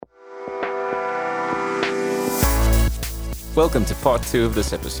Welcome to part 2 of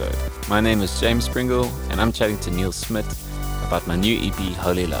this episode. My name is James Pringle, and I'm chatting to Neil Smith about my new EP,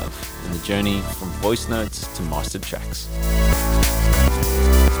 Holy Love, and the journey from voice notes to mastered tracks.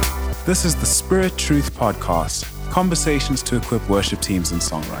 This is the Spirit Truth Podcast, conversations to equip worship teams and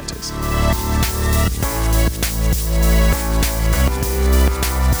songwriters.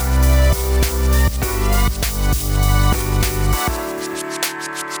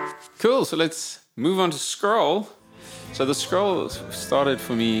 Cool, so let's move on to Scroll. So the Scroll started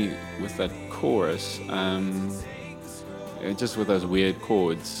for me with that chorus, just with those weird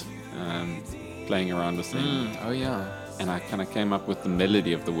chords playing around with them. Oh yeah. And I kind of came up with the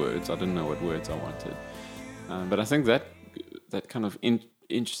melody of the words. I didn't know what words I wanted. But I think that kind of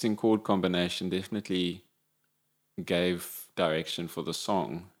interesting chord combination definitely gave direction for the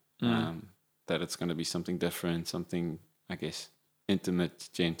song. That it's going to be something different, something, I guess, intimate,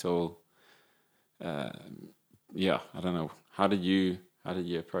 gentle. I don't know. How did you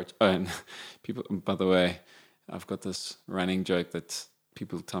approach? Oh, and people. By the way, I've got this running joke that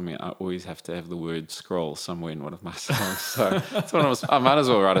people tell me I always have to have the word "scroll" somewhere in one of my songs. So I might as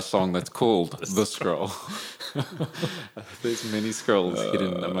well write a song that's called "The Scroll." There's many scrolls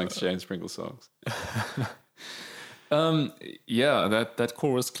hidden amongst James Pringle songs. That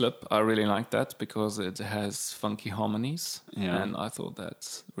chorus clip, I really like that because it has funky harmonies, and I thought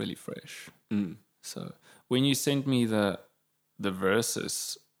that's really fresh. So when you sent me the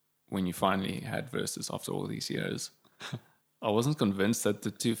verses, when you finally had verses after all these years, I wasn't convinced that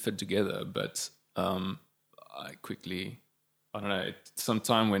the two fit together, but I don't know, some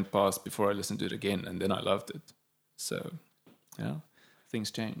time went past before I listened to it again, and then I loved it. So,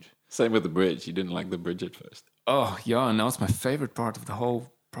 things change. Same with the bridge. You didn't like the bridge at first. Oh, yeah, and now it's my favorite part of the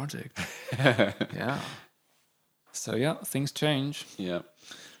whole project. Yeah. So, things change. Yeah.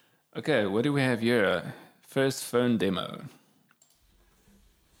 Okay, what do we have here? First phone demo.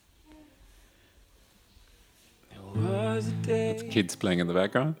 With kids playing in the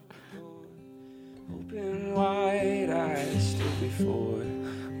background. Open wide eyes stood before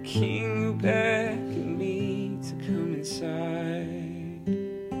the king who beckoned me to come inside.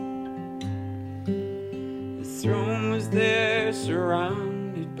 The throne was there,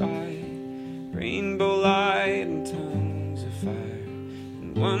 surrounded by rainbow light and tongues of fire,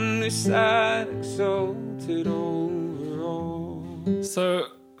 and one who sat exalted over all. So,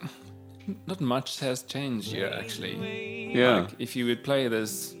 not much has changed here, actually. Yeah. Like, if you would play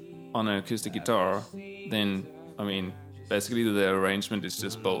this on an acoustic guitar, then, I mean, basically the arrangement is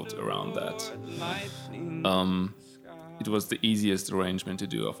just built around that. It was the easiest arrangement to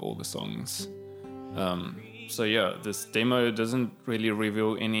do of all the songs. This demo doesn't really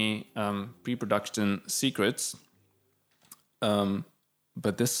reveal any pre-production secrets,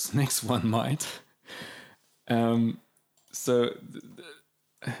 but this next one might.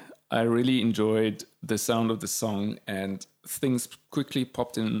 I really enjoyed the sound of the song, and things quickly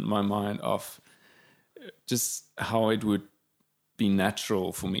popped in my mind of just how it would be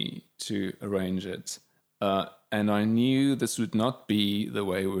natural for me to arrange it. And I knew this would not be the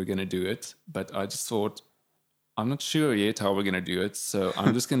way we were going to do it, but I just thought, I'm not sure yet how we're going to do it, so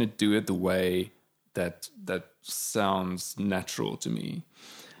I'm just going to do it the way that sounds natural to me.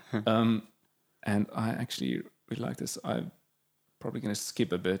 And I actually really like this. I'm probably going to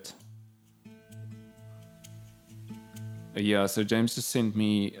skip a bit. So James just sent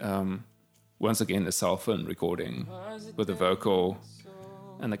me, once again, a cell phone recording with the vocal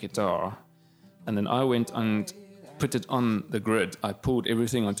and the guitar. And then I went and put it on the grid. I pulled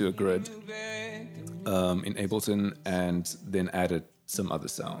everything onto a grid in Ableton and then added some other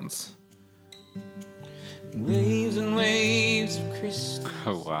sounds. Waves and waves of crystal.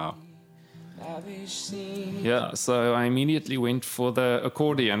 Oh, wow. Yeah, so I immediately went for the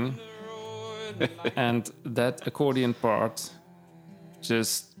accordion, and that accordion part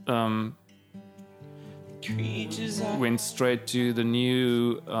just went straight to the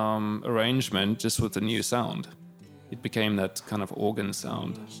new arrangement, just with the new sound. It became that kind of organ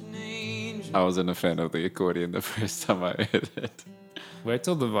sound. I wasn't a fan of the accordion the first time I heard it. Wait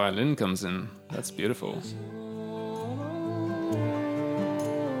till the violin comes in. That's beautiful.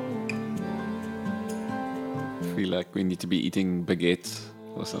 I feel like we need to be eating baguette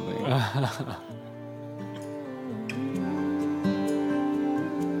or something.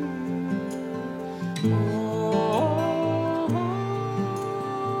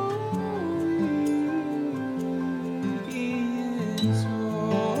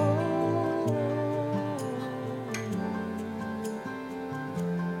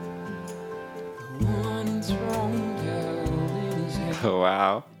 One enthroned held in his hand. Oh,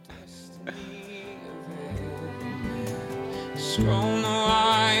 wow. Scroll no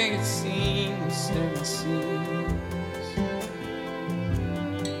eye, it seems, seven seas.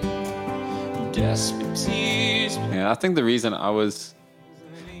 Desperate tears. Yeah, I think the reason I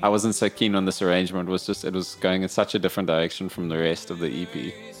wasn't so keen on this arrangement was just it was going in such a different direction from the rest of the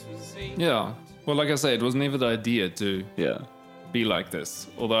EP. Yeah. Well, like I say, it was never the idea to Yeah. be like this,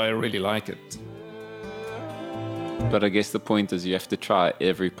 although I really like it. But I guess the point is you have to try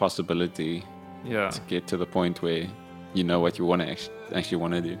every possibility Yeah. to get to the point where you know what you want to actually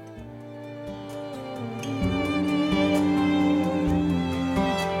want to do.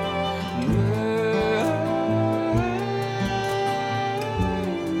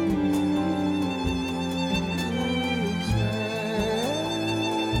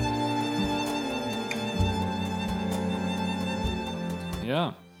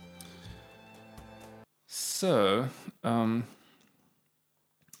 Yeah. So, I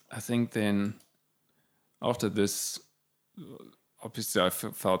think then after this, obviously I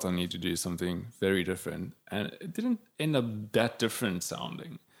felt I need to do something very different, and it didn't end up that different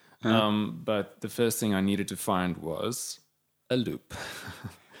sounding. But the first thing I needed to find was a loop,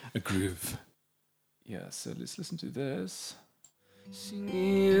 a groove. Yeah, so let's listen to this.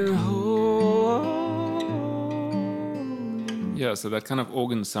 Singing home. Yeah, so that kind of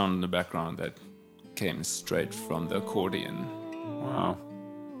organ sound in the background that came straight from the accordion. Wow.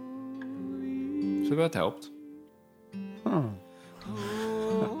 So that helped. I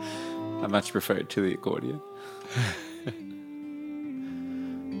much prefer it to the accordion.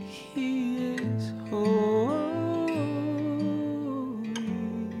 He is home.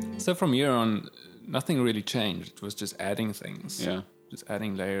 So from here on, nothing really changed. It was just adding things. Yeah. Just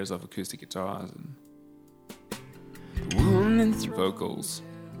adding layers of acoustic guitars and One and three vocals.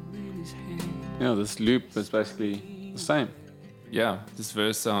 in his hand. Yeah, this loop is basically the same. Yeah, this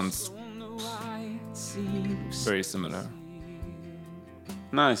verse sounds No eye, it seems. very similar.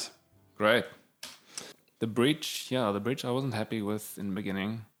 Nice. Great. The bridge I wasn't happy with in the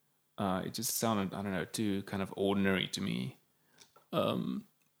beginning. It just sounded, I don't know, too kind of ordinary to me.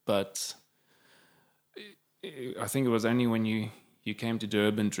 But I think it was only when you came to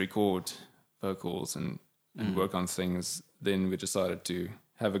Durban to record vocals and work on things, then we decided to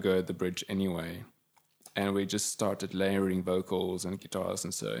have a go at the bridge anyway. And we just started layering vocals and guitars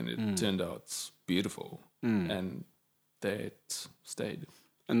and so, and it turned out beautiful. And that stayed.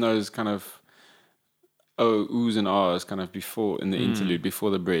 And those kind of oohs and ahs kind of before in the interlude, before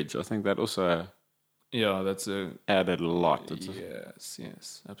the bridge, I think that also Yeah, that's added a lot.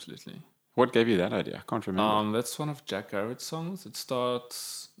 yes, absolutely. What gave you that idea? I can't remember. That's one of Jack Garrett's songs. It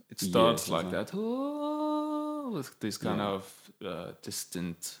starts Yes, like isn't it? that, with these kind of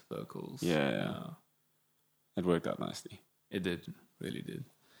distant vocals. Yeah. It worked out nicely. It did, really did.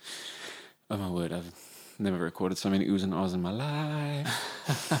 Oh my word, I've never recorded so many oohs and ahs in my life.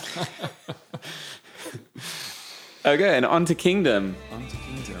 Okay, and on to Kingdom. On to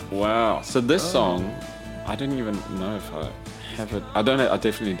Kingdom. Wow. So this song, I don't even know if I have it. I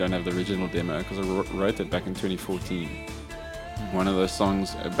definitely don't have the original demo because I wrote it back in 2014. One of those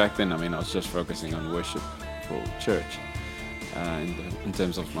songs back then. I mean, I was just focusing on worship for church in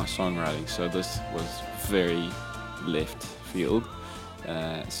terms of my songwriting. So this was very left field.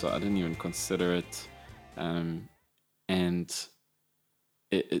 So I didn't even consider it. And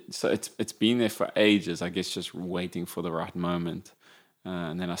so it's been there for ages. I guess just waiting for the right moment.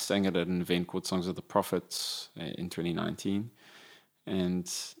 And then I sang it at an event called Songs of the Prophets in 2019. And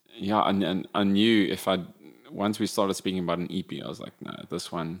yeah, and I knew once we started speaking about an EP, I was like, no,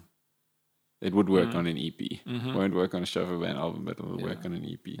 this one, it would work on an EP. Won't work on a Chauffeur Band album, but it will work on an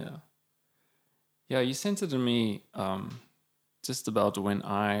EP. Yeah, you sent it to me just about when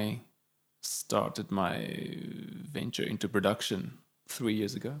I started my venture into production 3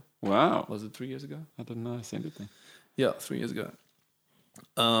 years ago. Wow. Was it 3 years ago? I don't know. I sent it there. Yeah, 3 years ago.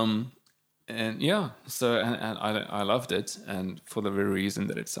 And yeah, so and I loved it, and for the very reason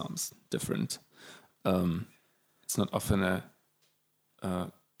that it sounds different. It's not often a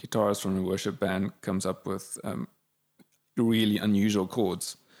guitarist from a worship band comes up with really unusual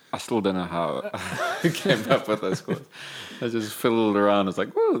chords. I still don't know how I came up with those chords. I just fiddled around. It's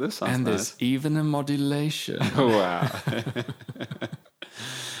like, whoa, this sounds And nice. there's even a modulation. Wow.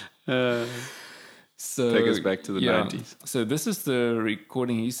 So Take us back to the 90s. So this is the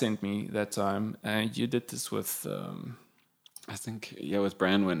recording he sent me that time, and you did this with I think, with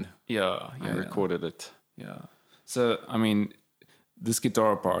Brandwin. I I recorded it. Yeah. So I mean, this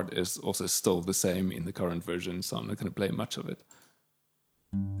guitar part is also still the same in the current version, so I'm not going to play much of it.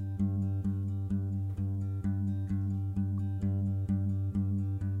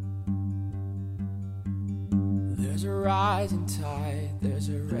 There's There's a rising tide, there's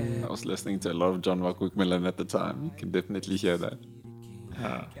a red. I was listening to a lot of John Mark Macmillan at the time. You can definitely hear that.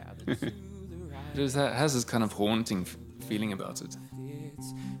 It just has this kind of haunting feeling about it,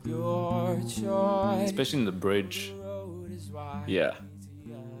 It's your choice. especially in the bridge. Road is wide Yeah.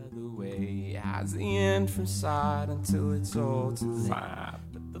 the other way. As the end from sight until it's all too late.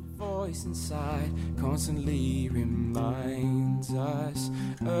 But the voice inside constantly reminds us,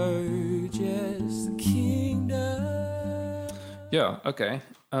 urges the kingdom. Yeah, okay.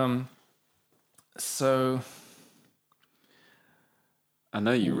 So, I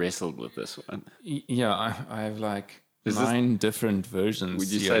know you wrestled with this one. yeah, I have like Is this- 9 different versions.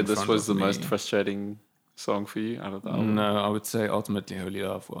 Would you here say in this front was of the me. most frustrating song for you out of the album? No, I would say ultimately Holy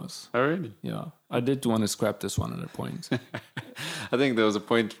Love was. Oh, really? Yeah, I did want to scrap this one at a point. I think there was a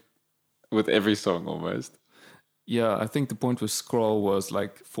point with every song almost. Yeah, I think the point with Scroll was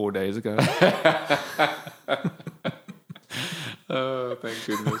like 4 days ago. Oh, thank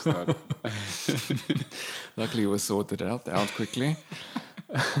goodness not. Luckily, we sorted it out quickly.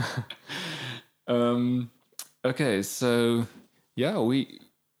 Okay, so yeah, we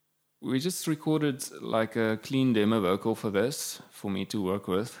just recorded like a clean demo vocal for this for me to work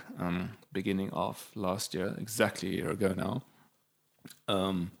with, beginning of last year, exactly a year ago now.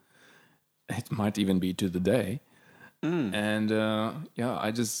 It might even be to the day. And yeah,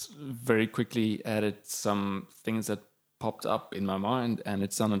 I just very quickly added some things that popped up in my mind, and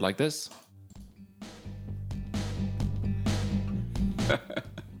it sounded like this.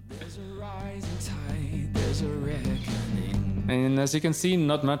 There's a rising tide, there's a reckoning. And as you can see,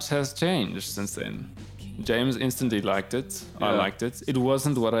 not much has changed since then. James instantly liked it. I Yeah. liked it. It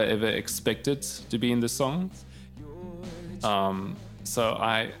wasn't what I ever expected to be in the song. So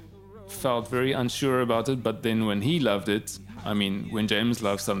I felt very unsure about it. But then when he loved it, I mean, when James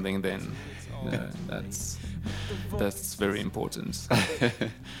loves something, then that's very important.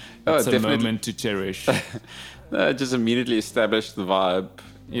 Oh, It's a definitely. moment to cherish. It just immediately established the vibe.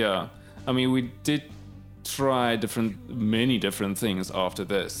 Yeah, I mean, we did try many different things after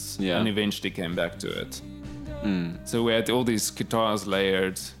this, Yeah. and eventually came back to it. So we had all these guitars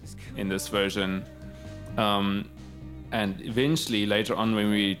layered in this version, and eventually later on, when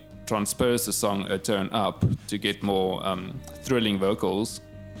we transposed the song a turn up to get more thrilling vocals,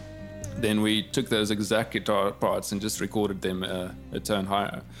 then we took those exact guitar parts and just recorded them a tone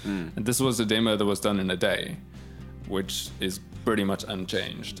higher. And this was a demo that was done in a day, which is pretty much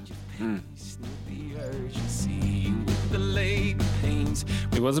unchanged. The urgency with the labor pains.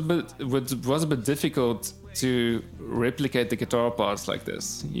 It was a bit difficult to replicate the guitar parts like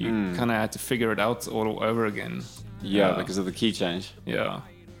this. You kind of had to figure it out all over again. Yeah, because of the key change. Yeah,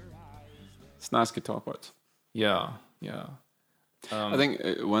 It's nice guitar parts. yeah. I think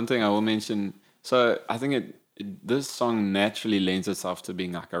one thing I will mention. So I think this song naturally lends itself to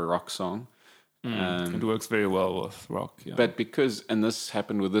being like a rock song. It works very well with rock. Yeah. But because, and this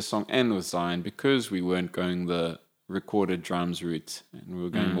happened with this song and with Zion, because we weren't going the recorded drums route and we were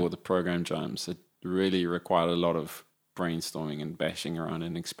going more the program drums, it really required a lot of brainstorming and bashing around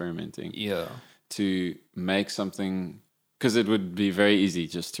and experimenting yeah, to make something, because it would be very easy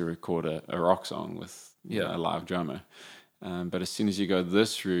just to record a rock song with a live drummer. But as soon as you go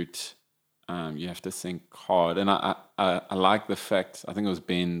this route, you have to think hard. And I like the fact, I think it was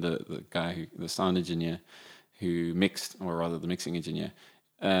Ben, the guy, the sound engineer, who mixed, or rather the mixing engineer,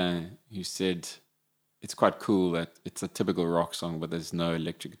 who said it's quite cool that it's a typical rock song, but there's no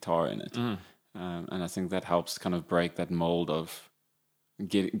electric guitar in it. And I think that helps kind of break that mold of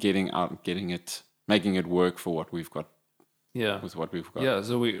making it work for what we've got, yeah, with what we've got. yeah.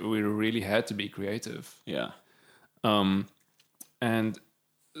 So we really had to be creative. Yeah. And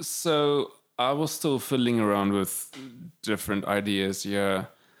so I was still fiddling around with different ideas here.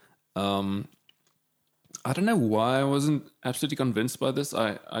 I don't know why I wasn't absolutely convinced by this.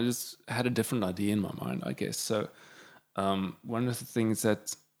 I just had a different idea in my mind, I guess. So one of the things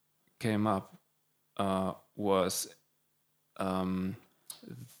that came up was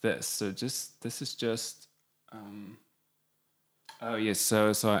this. So this is just... oh, yes.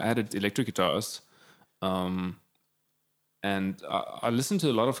 So I added electric guitars. And I listened to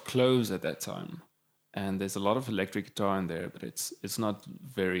a lot of Cloves at that time, and there's a lot of electric guitar in there, but it's not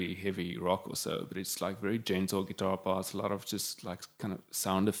very heavy rock or so, but it's like very gentle guitar parts, a lot of just like kind of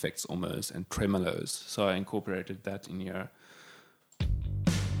sound effects almost, and tremolos. So I incorporated that in here.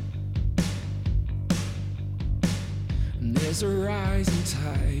 There's a rising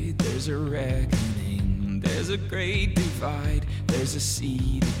tide, there's a reckoning, there's a great divide, there's a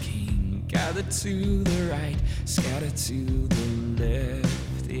seed of king. Gather to the right, scatter to the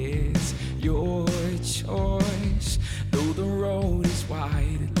left. It's your choice.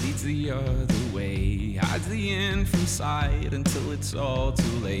 inside until it's all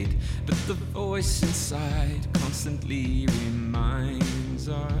too late. But the voice inside constantly reminds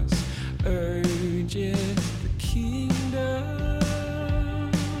us, urges the kingdom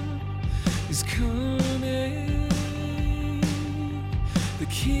is coming. The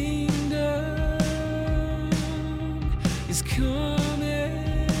kingdom is coming.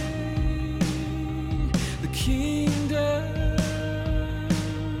 The kingdom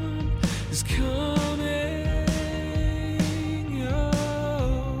is coming.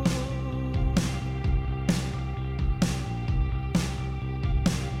 Oh.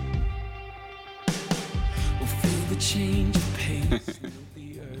 We'll feel the change of pace,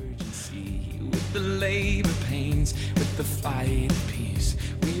 the urgency, with the labor pains, with the fight of peace.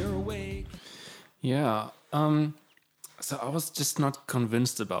 We are awake. Yeah. So I was just not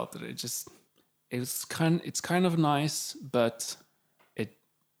convinced about it. It's kind of nice, but it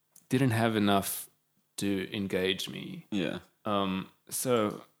didn't have enough to engage me. Yeah.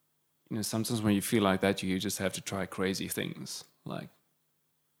 So, sometimes when you feel like that, you just have to try crazy things. Like,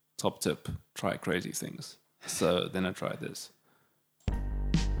 top tip, try crazy things. So then I tried this.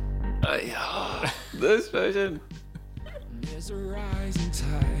 This version. There's a rising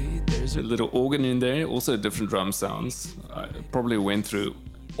tide. There's A little organ in there, also different drum sounds. I probably went through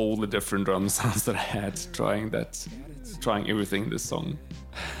all the different drum sounds that I had, trying everything in this song.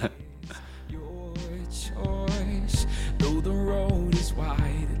 your choice. Though the road is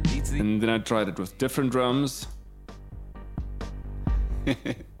wide, it leads the And then I tried it with different drums.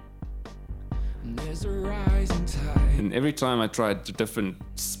 There's a rising tide. And every time I tried a different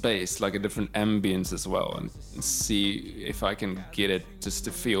space, like a different ambience as well, and see if I can get it just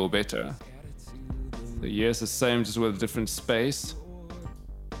to feel better. So yes, the same, just with a different space.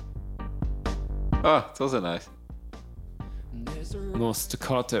 Oh, it's also nice. There's a More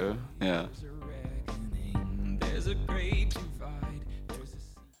staccato. Yeah. reckoning. There's a great divide. There's a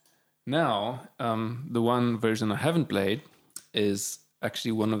Now, the one version I haven't played is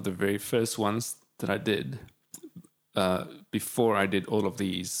actually one of the very first ones that I did before I did all of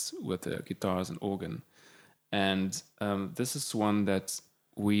these with the guitars and organ. And this is one that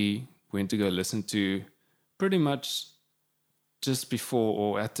we went to go listen to pretty much just before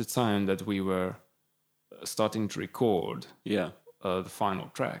or at the time that we were starting to record Yeah. the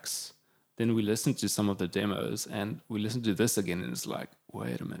final tracks. Then we listened to some of the demos and we listened to this again and it's like,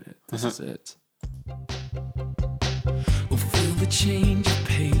 wait a minute, this is it. We'll feel the change of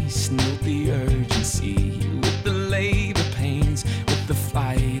pace, note the urgency, with the labor pains, with the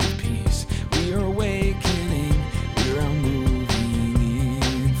fight of peace. We are awakening, we are moving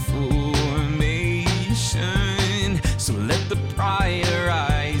in formation. So let the pride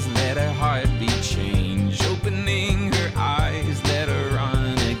arise, let her heartbeat change, opening her eyes, let her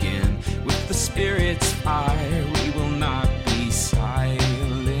run again. With the Spirit's fire, we will not be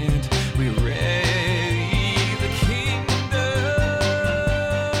silent. We're ready, the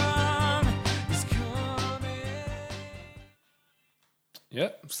kingdom is coming.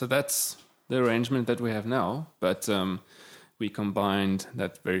 Yeah, so that's the arrangement that we have now. But we combined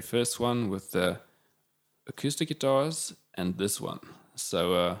that very first one with the acoustic guitars and this one.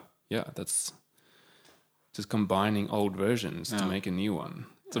 So yeah, that's just combining old versions to Yeah. make a new one.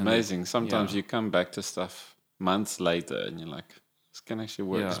 It's amazing. Sometimes yeah. you come back to stuff months later and you're like, this can actually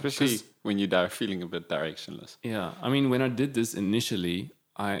work. Yeah, Especially 'cause- when you're feeling a bit directionless. Yeah, I mean, when I did this initially,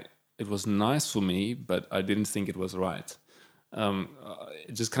 it was nice for me, but I didn't think it was right.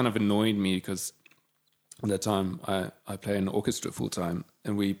 It just kind of annoyed me because at that time I play in an orchestra full time,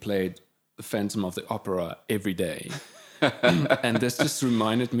 and we played the Phantom of the Opera every day, and this just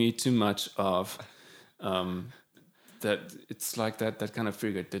reminded me too much of that. It's like that kind of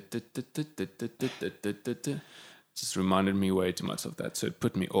figure. Just reminded me way too much of that, so it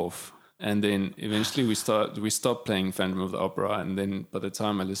put me off. And then eventually we stopped playing Phantom of the Opera, and then by the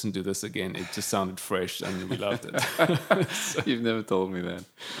time I listened to this again, it just sounded fresh, and we loved it. You've never told me that.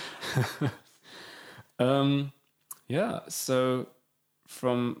 Yeah, so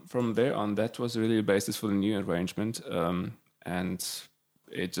from there on, that was really the basis for the new arrangement, and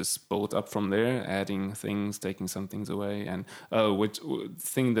it just built up from there, adding things, taking some things away, and which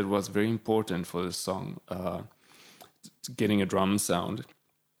thing that was very important for the song, getting a drum sound.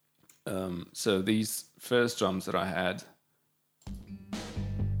 So these first drums that I had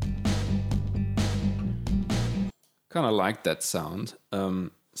kind of liked that sound.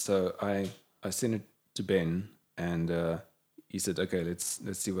 So I sent it to Ben, and he said, "Okay, let's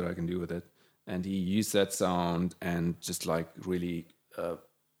see what I can do with it." And he used that sound and just like really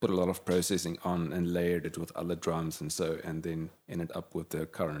put a lot of processing on and layered it with other drums, and then ended up with the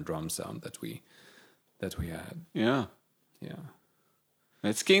current drum sound that that we had. Yeah. Yeah,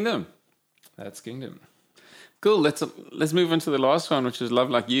 It's Kingdom. that's Kingdom. Cool. Let's move on to the last one, which is Love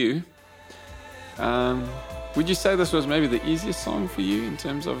Like You. Would you say this was maybe the easiest song for you in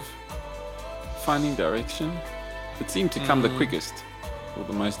terms of finding direction? It seemed to come the quickest or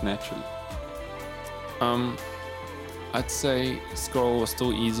the most naturally. I'd say Scroll was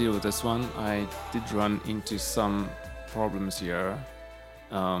still easier with this one. I did run into some problems here,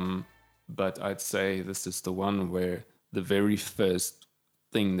 but I'd say this is the one where the very first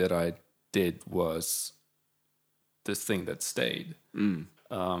thing that I did was this thing that stayed.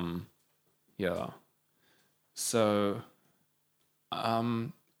 Yeah. So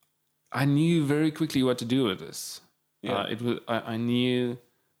I knew very quickly what to do with this. Yeah. I knew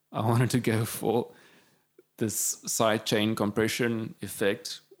I wanted to go for this side chain compression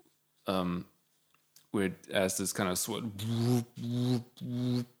effect, where it has this kind of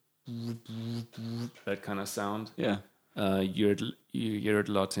that kind of sound. Yeah. You hear it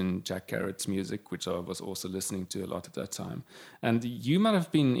a lot in Jack Garrett's music, which I was also listening to a lot at that time. And you might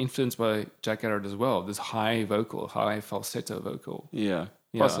have been influenced by Jack Garrett as well. This high falsetto vocal. Yeah.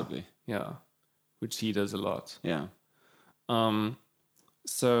 Yeah. Possibly. Yeah, which he does a lot. Yeah.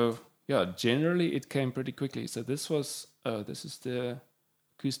 So yeah, generally it came pretty quickly. So this is the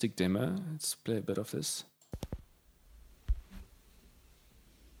acoustic demo. Let's play a bit of this.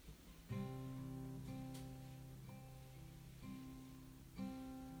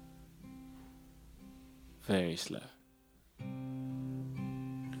 Very slow.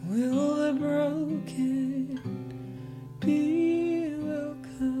 Will the broken be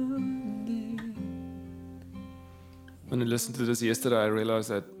welcomed in? When I listened to this yesterday, I realized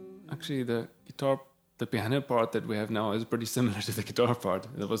that actually the piano part that we have now is pretty similar to the guitar part.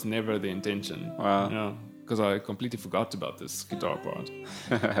 That was never the intention. Wow. Yeah, because I completely forgot about this guitar part.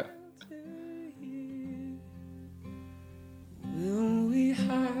 Will we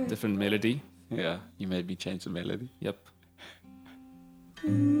hide? Different melody. Yeah. You made me change the melody. Yep.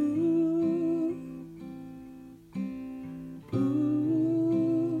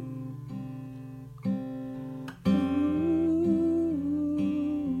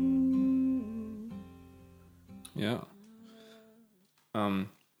 Yeah.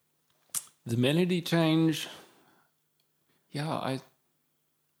 The melody change. Yeah,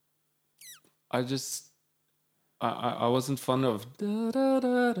 I wasn't fond of da da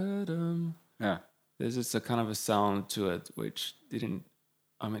da da dum. Yeah. There's just a kind of a sound to it which didn't.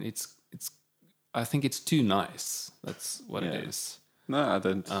 I mean, it's. I think it's too nice. That's what it is. No, I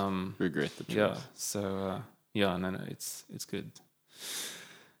don't regret the choice. Yeah. So no, it's good.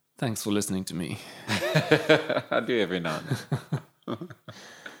 Thanks for listening to me. I do every now and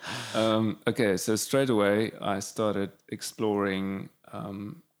then. Okay, so straight away I started exploring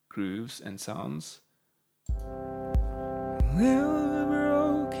grooves and sounds. Will the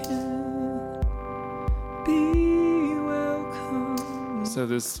broken be welcome? So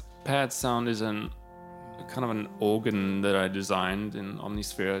this pad sound is kind of an organ that I designed in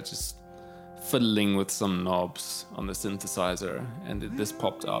Omnisphere, just fiddling with some knobs on the synthesizer, and this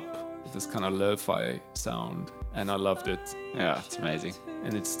popped up with this kind of lo-fi sound, and I loved it, Yeah, it's amazing.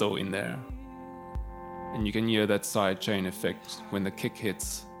 and it's still in there. And you can hear that side chain effect when the kick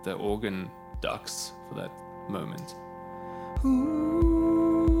hits, the organ ducks for that moment.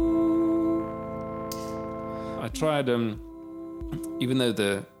 I tried, even though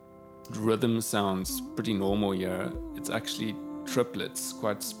the rhythm sounds pretty normal here, it's actually triplets,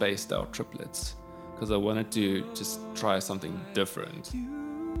 quite spaced out triplets, because I wanted to just try something different.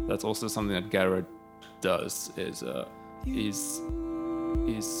 That's also something that Garrett does, is his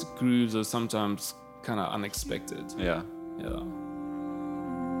grooves are sometimes kind of unexpected. Yeah. Yeah.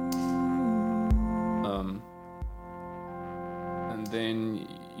 And then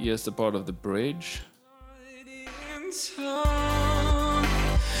here's the part of the bridge. In song,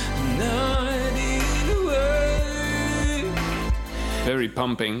 not in word. Very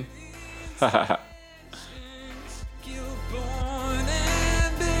pumping. Skill-born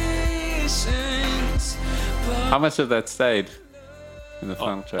ambitions. How much of that stayed in the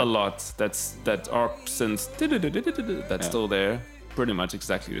final track? A lot. That ARP synth that's still there, pretty much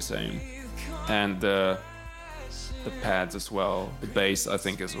exactly the same, and the pads as well, the bass I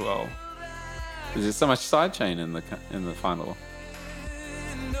think as well. Is there so much sidechain in the final?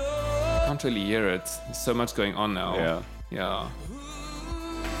 Can't really hear it. There's so much going on now. Yeah. Yeah.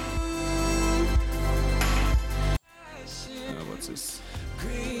 What's this?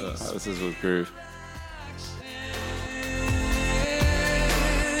 This is with groove.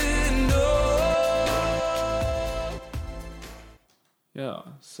 Yeah.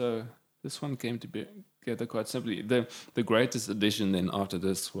 So this one came together quite simply. The greatest addition then after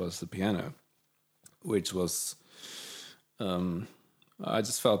this was the piano, which was, I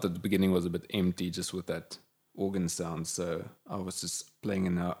just felt at the beginning was a bit empty just with that organ sound. So I was just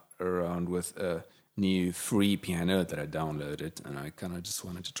playing around with a new free piano that I downloaded, and I kind of just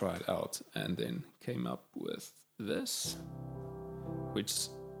wanted to try it out, and then came up with this, which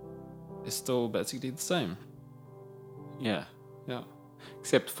is still basically the same. Yeah. Yeah.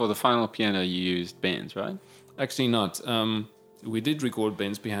 Except for the final piano, you used Ben's, right? Actually not. We did record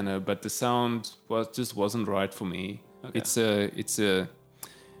Ben's piano, but the sound just wasn't right for me. Okay. It's a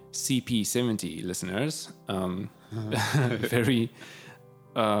CP70, listeners. Very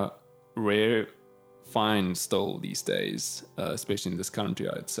rare find still these days, especially in this country,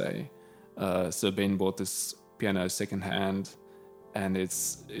 I'd say. So Ben bought this piano secondhand, and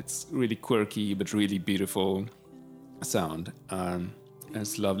it's really quirky but really beautiful sound. And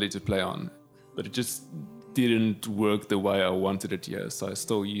it's lovely to play on, but it just didn't work the way I wanted it here. So I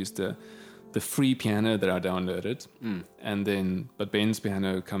still used the free piano that I downloaded, and then but Ben's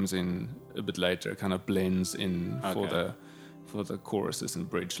piano comes in a bit later, kind of blends in for the choruses and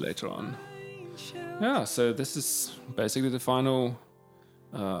bridge later on. Yeah, so this is basically the final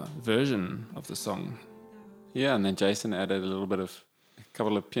version of the song. Yeah, and then Jason added a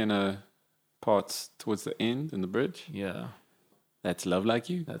couple of piano parts towards the end in the bridge. Yeah, That's Love Like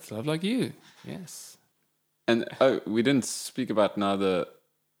You. that's Love Like You. Yes. And we didn't speak about now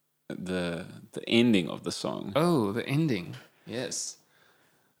the ending of the song. Oh, the ending. Yes.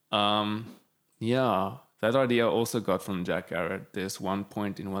 Yeah, that idea I also got from Jack Garrett. There's one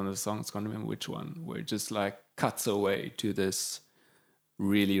point in one of the songs, can't remember which one, where it just like cuts away to this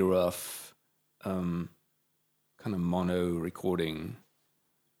really rough kind of mono recording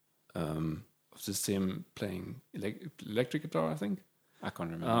of just him playing electric guitar, I think. I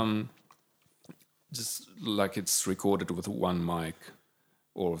can't remember. Just like it's recorded with one mic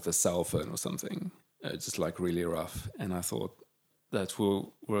or with a cell phone or something, just like really rough. And I thought that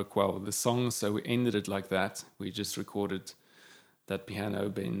will work well with the song, so we ended it like that. We just recorded that piano,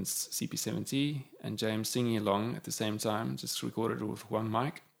 Ben's CP70, and James singing along at the same time, just recorded it with one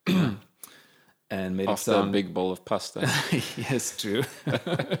mic. And made After it sound a big bowl of pasta. Yes, true.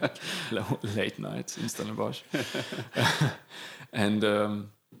 Late night in Stellenbosch. And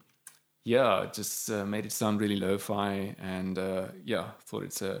just made it sound really lo-fi, and thought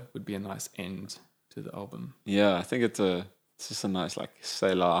it would be a nice end to the album. Yeah, I think it's just a nice like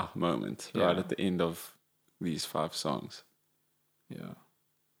Selah moment right at the end of these 5 songs. Yeah.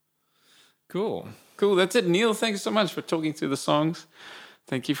 Cool. That's it. Neil, thanks so much for talking through the songs.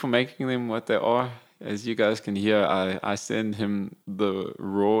 Thank you for making them what they are. As you guys can hear, I send him the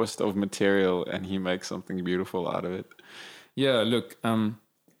rawest of material, and he makes something beautiful out of it. Yeah, look,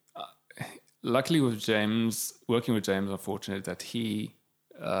 luckily working with James, I'm fortunate that he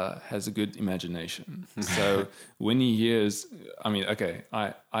has a good imagination. So when he hears,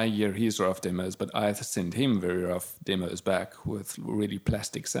 I hear his rough demos, but I send him very rough demos back with really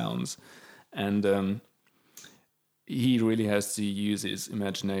plastic sounds. And he really has to use his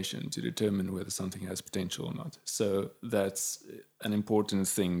imagination to determine whether something has potential or not. So that's an important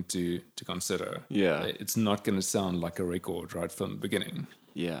thing to consider. Yeah. It's not going to sound like a record right from the beginning.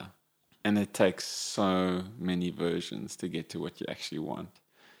 Yeah. And it takes so many versions to get to what you actually want.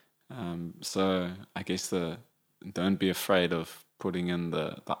 So I guess don't be afraid of putting in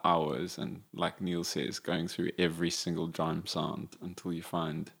the hours and, like Neil says, going through every single drum sound until you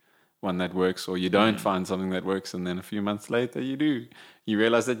find one that works, or you don't find something that works, and then a few months later you do. You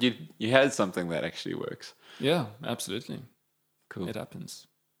realize that you had something that actually works. Yeah, absolutely. Cool. It happens.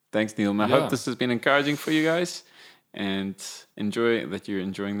 Thanks, Neil. I hope this has been encouraging for you guys, and enjoy that you're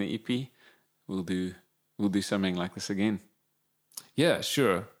enjoying the EP. We'll do something like this again. Yeah,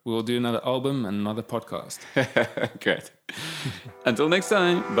 sure. We'll do another album and another podcast. Great. Until next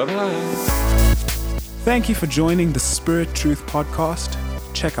time, bye-bye. Thank you for joining the Spirit Truth Podcast.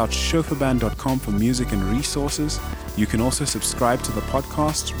 Check out chauffeurband.com for music and resources. You can also subscribe to the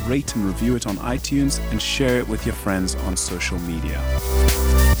podcast, rate and review it on iTunes, and share it with your friends on social media.